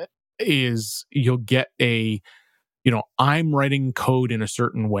spaces is you'll get I'm writing code in a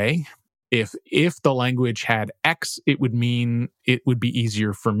certain way. If the language had X, it would mean it would be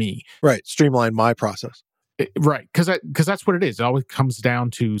easier for me. Right. Streamline my process. Right, because that's what it is. It always comes down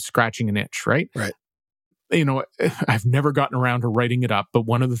to scratching an itch, right? Right. I've never gotten around to writing it up, but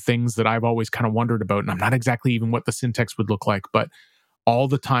one of the things that I've always kind of wondered about, and I'm not exactly even what the syntax would look like, but all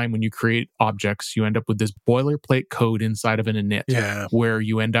the time when you create objects, you end up with this boilerplate code inside of an init, where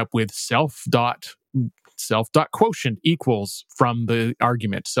you end up with self dot quotient equals from the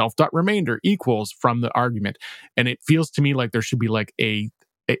argument, self dot remainder equals from the argument, and it feels to me like there should be like a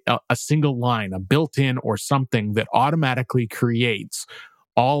single line, a built-in or something that automatically creates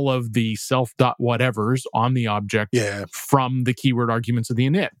all of the self dot whatevers on the object from the keyword arguments of the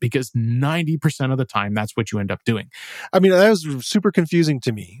init, because 90% of the time that's what you end up doing. I mean, that was super confusing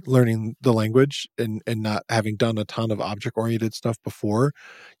to me, learning the language and not having done a ton of object-oriented stuff before.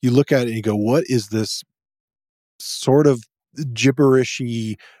 You look at it and you go, what is this sort of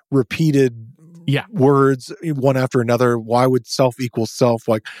gibberishy repeated words one after another? Why would self equal self?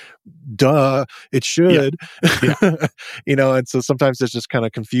 Like, duh, it should. And so sometimes it's just kind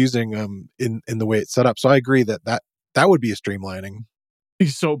of confusing in the way it's set up. So I agree that would be a streamlining.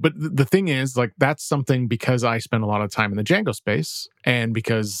 So, but the thing is, like, that's something, because I spend a lot of time in the Django space, and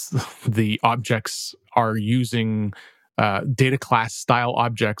because the objects are using data class style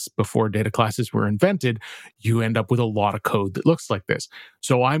objects before data classes were invented, you end up with a lot of code that looks like this.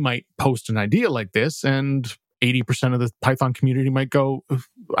 So I might post an idea like this, and 80% of the Python community might go,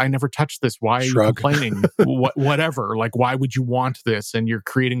 I never touched this. Why are you complaining? Whatever. Like, why would you want this? And you're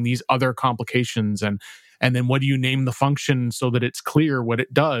creating these other complications. And then what do you name the function so that it's clear what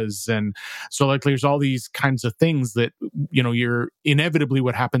it does? And so, like, there's all these kinds of things that, you're inevitably,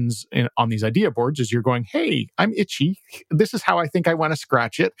 what happens on these idea boards is you're going, hey, I'm itchy. This is how I think I want to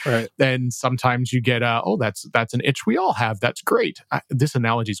scratch it. Right. Then sometimes you get, that's an itch we all have. That's great. This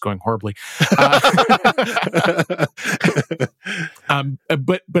analogy is going horribly. But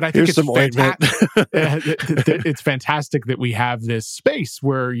I think it's fantastic that we have this space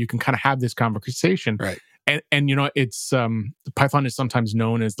where you can kind of have this conversation. Right. And it's Python is sometimes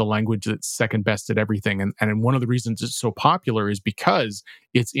known as the language that's second best at everything. And one of the reasons it's so popular is because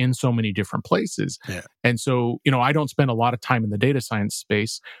it's in so many different places. Yeah. And so, I don't spend a lot of time in the data science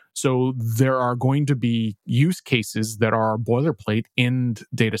space. So there are going to be use cases that are boilerplate in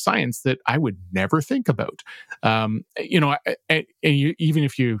data science that I would never think about. And even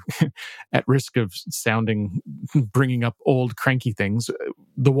if you, at risk of bringing up old cranky things,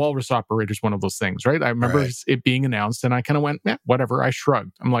 the walrus operator is one of those things, right? I remember it being announced, and I kind of went, whatever. I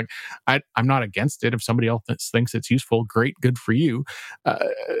shrugged. I'm like, I'm not against it. If somebody else thinks it's useful, great, good for you.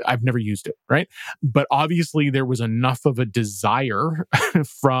 I've never used it, right? But obviously there was enough of a desire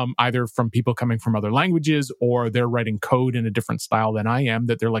from people coming from other languages, or they're writing code in a different style than I am,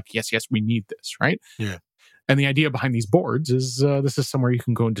 that they're like, yes, we need this, right? Yeah. And the idea behind these boards is this is somewhere you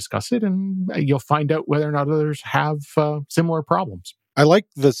can go and discuss it, and you'll find out whether or not others have similar problems. I like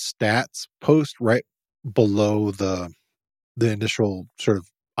the stats post right below the initial sort of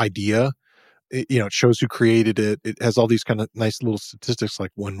idea. It shows who created it. It has all these kind of nice little statistics,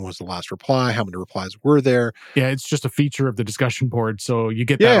 like when was the last reply, how many replies were there. Yeah, it's just a feature of the discussion board, so you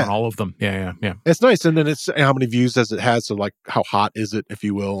get that on all of them. Yeah. It's nice, and then it's how many views does it have, so like how hot is it, if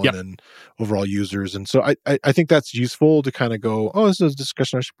you will, and then overall users. And so I think that's useful to kind of go, this is a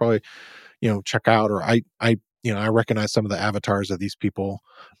discussion I should probably check out, or I I recognize some of the avatars of these people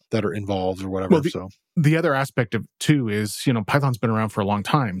that are involved or whatever. Well, the other aspect of too is, Python's been around for a long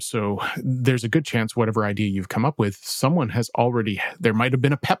time. So there's a good chance whatever idea you've come up with, someone has already, there might have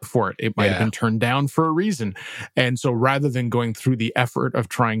been a PEP for it. It might have been turned down for a reason. And so rather than going through the effort of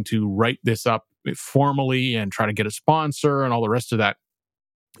trying to write this up formally and try to get a sponsor and all the rest of that,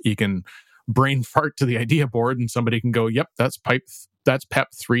 you can brain fart to the idea board and somebody can go, yep, that's PEP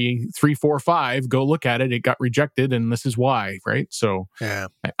 345. Go look at it. It got rejected and this is why, right? So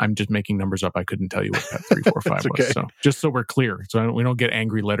I'm just making numbers up. I couldn't tell you what PEP 345 was. So just so we're clear, so we don't get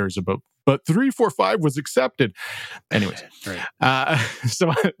angry letters about, but 345 was accepted. Anyways,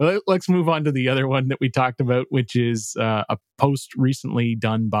 so let's move on to the other one that we talked about, which is a post recently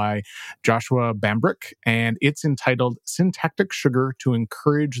done by Joshua Bambrick, and it's entitled "Syntactic Sugar to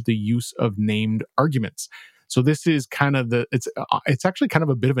Encourage the Use of Named Arguments." So this is kind of it's actually kind of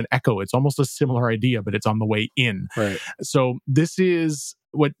a bit of an echo. It's almost a similar idea, but it's on the way in. Right. So this is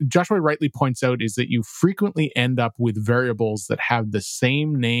what Joshua rightly points out, is that you frequently end up with variables that have the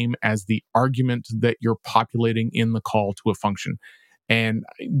same name as the argument that you're populating in the call to a function. And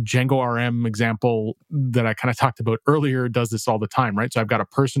Django RM example that I kind of talked about earlier does this all the time, right? So I've got a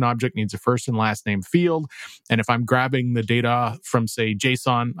person object, needs a first and last name field. And if I'm grabbing the data from, say,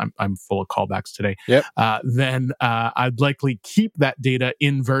 JSON, I'm full of callbacks today, then I'd likely keep that data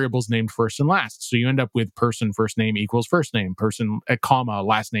in variables named first and last. So you end up with person first name equals first name, person, comma,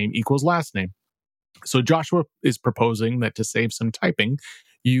 last name equals last name. So Joshua is proposing that to save some typing,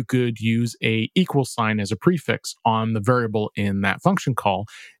 you could use a equal sign as a prefix on the variable in that function call,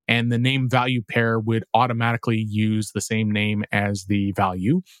 and the name value pair would automatically use the same name as the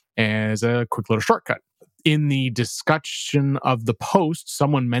value as a quick little shortcut. In the discussion of the post,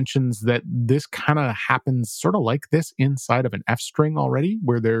 someone mentions that this kind of happens sort of like this inside of an F string already,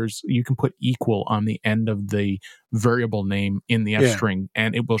 where you can put equal on the end of the variable name in the F string,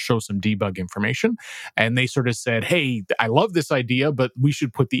 and it will show some debug information. And they sort of said, hey, I love this idea, but we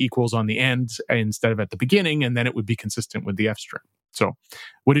should put the equals on the end instead of at the beginning, and then it would be consistent with the F string. So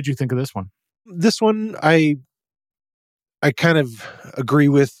what did you think of this one? This one, I kind of agree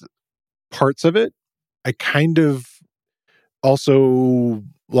with parts of it. I kind of also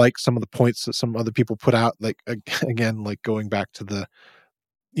like some of the points that some other people put out, like, again, like going back to the,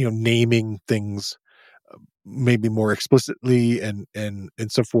 naming things maybe more explicitly and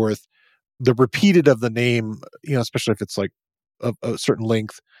so forth. The repeated of the name, especially if it's like a certain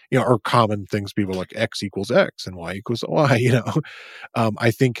length, or common things, people like X equals X and Y equals Y, I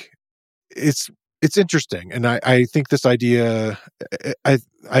think it's interesting. And I think this idea, I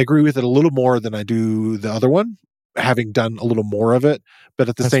agree with it a little more than I do the other one, having done a little more of it. But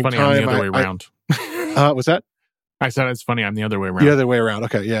at the same time, I'm the other way around. Was that? I said it's funny. I'm the other way around. The other way around.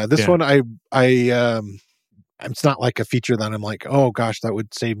 Okay. Yeah. This one, it's not like a feature that I'm like, oh gosh, that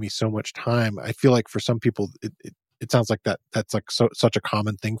would save me so much time. I feel like for some people, it sounds like that's like such a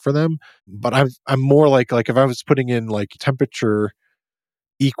common thing for them. But I'm more like if I was putting in like temperature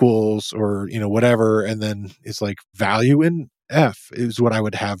equals or whatever, and then it's like value in F is what I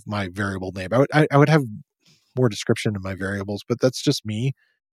would have my variable name. I would have more description in my variables, but that's just me,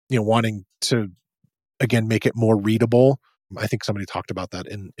 wanting to again make it more readable. I think somebody talked about that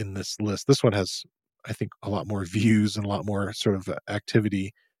in this list. This one has, I think, a lot more views and a lot more sort of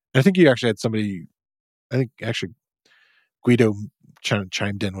activity. And I think you actually had somebody, I think actually Guido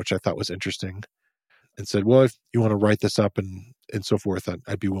chimed in, which I thought was interesting, and said, well, if you want to write this up and so forth,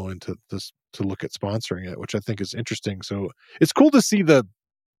 I'd be willing to look at sponsoring it, which I think is interesting. So it's cool to see the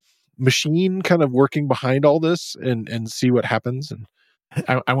machine kind of working behind all this and see what happens. And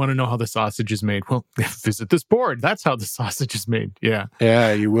I want to know how the sausage is made. Well, visit this board. That's how the sausage is made. Yeah.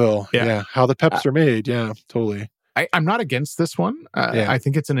 Yeah, you will. Yeah. How the PEPs are made. Yeah, totally. I'm not against this one. I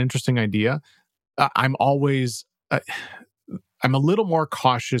think it's an interesting idea. I'm always... I'm a little more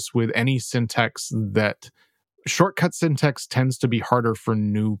cautious with any syntax that shortcut syntax tends to be harder for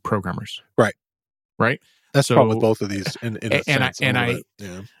new programmers. Right. That's the problem with both of these in a sense.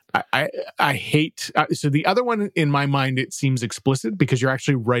 I hate... so the other one, in my mind, it seems explicit because you're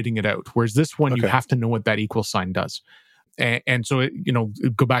actually writing it out. Whereas this one, you have to know what that equal sign does. And so,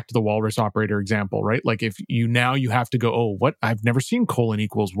 go back to the walrus operator example, right? Like if you have to go, oh, what? I've never seen colon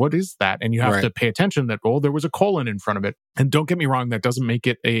equals. What is that? And you have to pay attention that, oh, there was a colon in front of it. And don't get me wrong, that doesn't make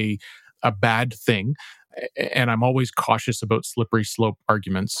it a bad thing. And I'm always cautious about slippery slope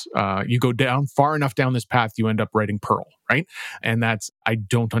arguments. You go far enough down this path, you end up writing Perl, right? And I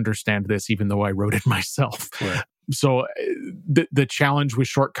don't understand this, even though I wrote it myself. Right. So the challenge with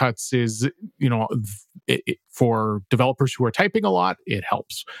shortcuts is, for developers who are typing a lot, it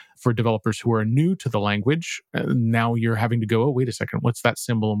helps. For developers who are new to the language, now you're having to go, oh, wait a second, what's that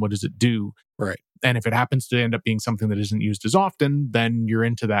symbol and what does it do? Right. And if it happens to end up being something that isn't used as often, then you're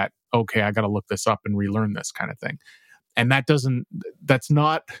into that, okay, I got to look this up and relearn this kind of thing. And I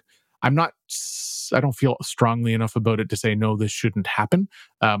don't feel strongly enough about it to say, no, this shouldn't happen.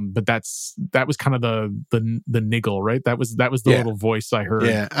 But that was kind of the niggle, right? That was the little voice I heard.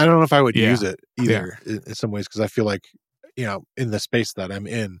 Yeah. I don't know if I would use it either in some ways, because I feel like, in the space that I'm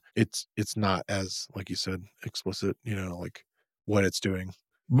in, it's not as, like you said, explicit, like what it's doing.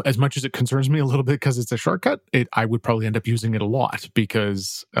 As much as it concerns me a little bit because it's a shortcut, I would probably end up using it a lot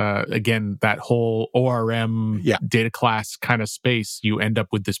because, again, that whole ORM data class kind of space, you end up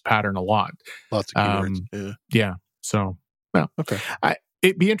with this pattern a lot. Lots of keywords. Yeah. So, well, okay.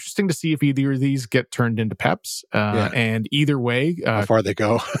 It'd be interesting to see if either of these get turned into PEPs. And either way... how far they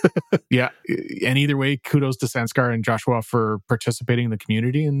go. Yeah. And either way, kudos to Sanskar and Joshua for participating in the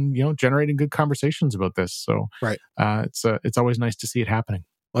community and, generating good conversations about this. So right. It's always nice to see it happening.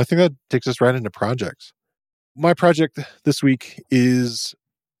 Well, I think that takes us right into projects. My project this week is,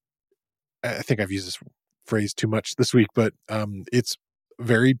 I think I've used this phrase too much this week, but it's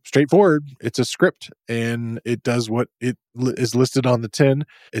very straightforward. It's a script and it does what it is listed on the tin.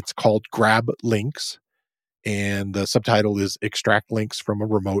 It's called Grab Links, and the subtitle is Extract Links from a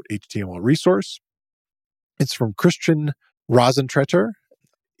Remote HTML Resource. It's from Christian Rosentreter.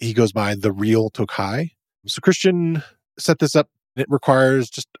 He goes by The Real Tokai. So Christian set this up. It requires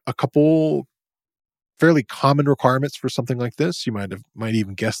just a couple fairly common requirements for something like this. You might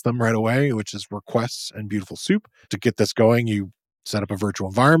even guess them right away, which is requests and beautiful soup. To get this going, you set up a virtual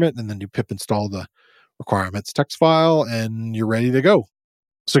environment and then you pip install the requirements text file and you're ready to go.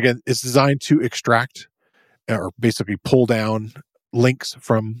 So again, it's designed to extract or basically pull down links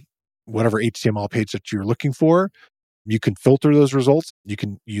from whatever HTML page that you're looking for. You can filter those results. You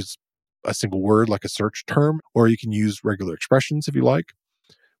can use a single word like a search term, or you can use regular expressions if you like,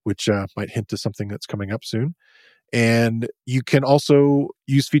 which might hint to something that's coming up soon. And you can also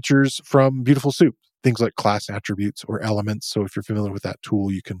use features from Beautiful Soup, things like class attributes or elements. So if you're familiar with that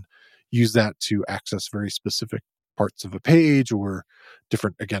tool, you can use that to access very specific parts of a page or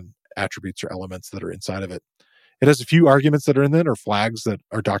different, again, attributes or elements that are inside of it. It has a few arguments that are in it or flags that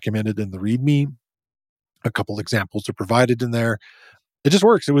are documented in the README. A couple examples are provided in there. It just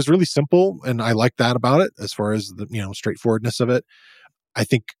works. It was really simple, and I like that about it as far as the straightforwardness of it. I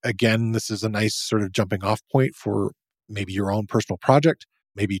think, again, this is a nice sort of jumping off point for maybe your own personal project.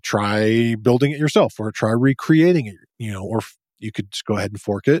 Maybe try building it yourself or try recreating it, or you could just go ahead and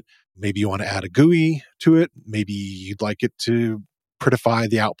fork it. Maybe you want to add a GUI to it. Maybe you'd like it to prettify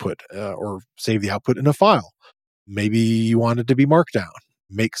the output or save the output in a file. Maybe you want it to be Markdown.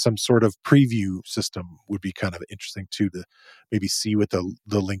 Make some sort of preview system would be kind of interesting too, to maybe see what the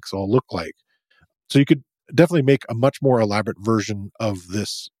links all look like. So you could definitely make a much more elaborate version of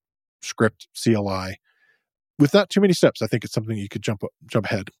this script CLI with not too many steps. I think it's something you could jump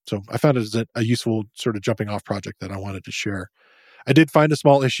ahead. So I found it as a useful sort of jumping off project that I wanted to share. I did find a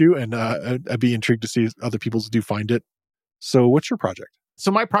small issue, and I'd be intrigued to see if other people do find it. So what's your project? So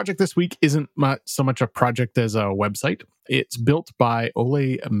my project this week isn't so much a project as a website. It's built by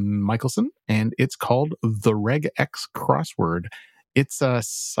Ole Michelson, and it's called The Regex Crossword. It's a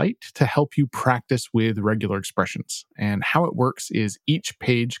site to help you practice with regular expressions. And how it works is each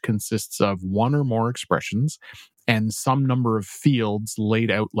page consists of one or more expressions and some number of fields laid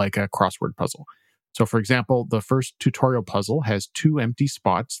out like a crossword puzzle. So for example, the first tutorial puzzle has 2 empty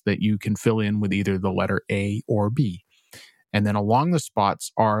spots that you can fill in with either the letter A or B. And then along the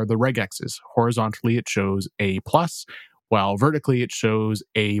spots are the regexes. Horizontally, it shows A+, while vertically, it shows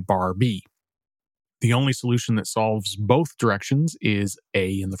A bar B. The only solution that solves both directions is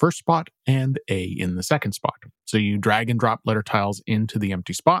A in the first spot and A in the second spot. So you drag and drop letter tiles into the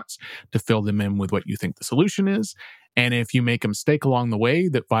empty spots to fill them in with what you think the solution is. And if you make a mistake along the way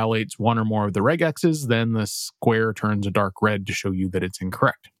that violates one or more of the regexes, then the square turns a dark red to show you that it's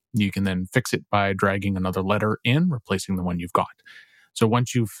incorrect. You can then fix it by dragging another letter in, replacing the one you've got. So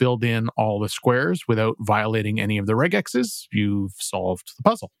once you've filled in all the squares without violating any of the regexes, you've solved the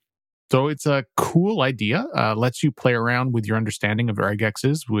puzzle. So it's a cool idea. Lets you play around with your understanding of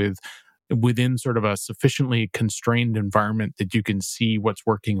regexes within sort of a sufficiently constrained environment that you can see what's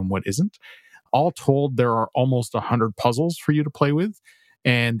working and what isn't. All told, there are almost 100 puzzles for you to play with.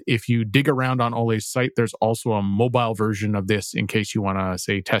 And if you dig around on Ole's site, there's also a mobile version of this in case you want to,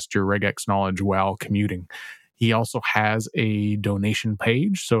 say, test your regex knowledge while commuting. He also has a donation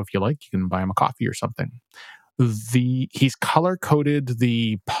page, so if you like, you can buy him a coffee or something. He's color-coded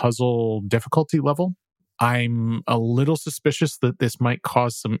the puzzle difficulty level. I'm a little suspicious that this might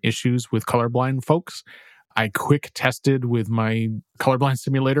cause some issues with colorblind folks. I quick tested with my colorblind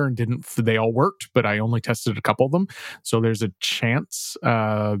simulator and they all worked, but I only tested a couple of them. So there's a chance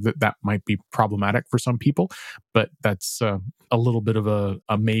that might be problematic for some people, but that's a little bit of a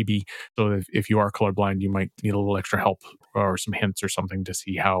maybe. So if you are colorblind, you might need a little extra help or some hints or something to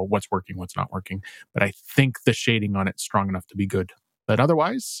see what's working, what's not working. But I think the shading on it's strong enough to be good. But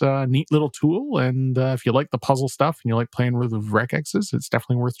otherwise, neat little tool. And if you like the puzzle stuff and you like playing with regexes, it's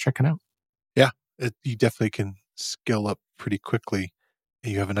definitely worth checking out. Yeah. You definitely can scale up pretty quickly.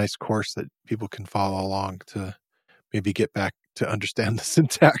 You have a nice course that people can follow along to maybe get back to understand the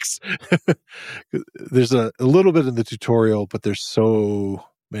syntax. There's a little bit in the tutorial, but there's so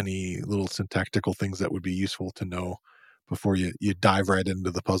many little syntactical things that would be useful to know before you dive right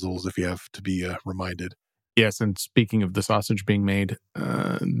into the puzzles if you have to be reminded. Yes, and speaking of the sausage being made,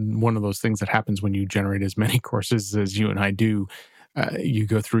 one of those things that happens when you generate as many courses as you and I do, you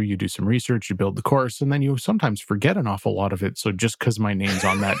go through, you do some research, you build the course, and then you sometimes forget an awful lot of it. So just because my name's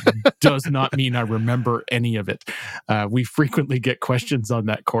on that does not mean I remember any of it. We frequently get questions on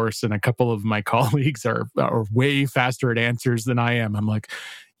that course, and a couple of my colleagues are way faster at answers than I am. I'm like,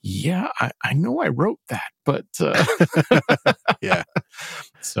 yeah, I know I wrote that, but yeah.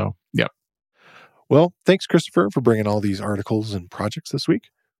 So, yeah. Well, thanks, Christopher, for bringing all these articles and projects this week.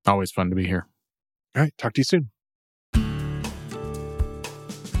 Always fun to be here. All right, talk to you soon.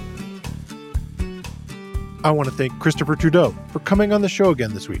 I want to thank Christopher Trudeau for coming on the show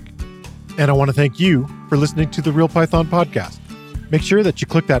again this week. And I want to thank you for listening to the Real Python Podcast. Make sure that you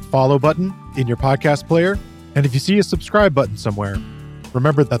click that follow button in your podcast player. And if you see a subscribe button somewhere,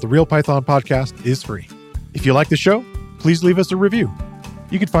 remember that the Real Python Podcast is free. If you like the show, please leave us a review.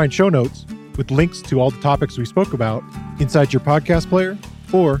 You can find show notes with links to all the topics we spoke about inside your podcast player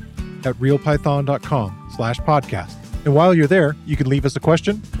or at realpython.com/podcast. And while you're there, you can leave us a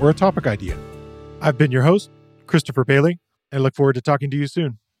question or a topic idea. I've been your host, Christopher Bailey, and I look forward to talking to you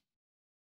soon.